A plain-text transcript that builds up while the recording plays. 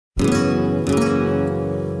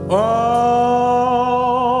All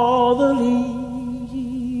the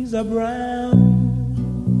leaves are brown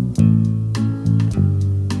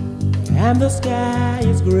and the sky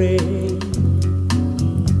is gray.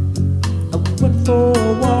 I went for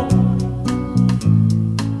a walk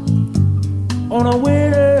on a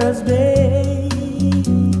winter's day.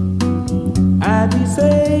 I'd be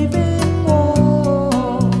safe and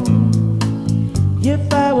warm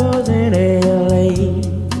if I was in LA.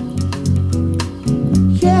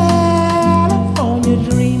 California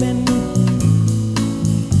dreaming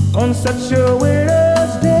on such a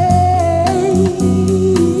winter's day.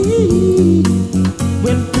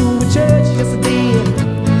 Went to a church yesterday.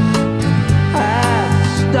 I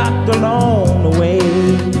stopped along the way.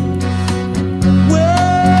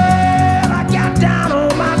 Well, I got down on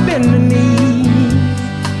my bending knees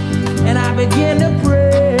and I began to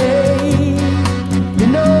pray. You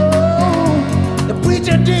know, the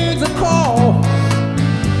preacher digs a call,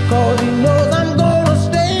 'cause he knows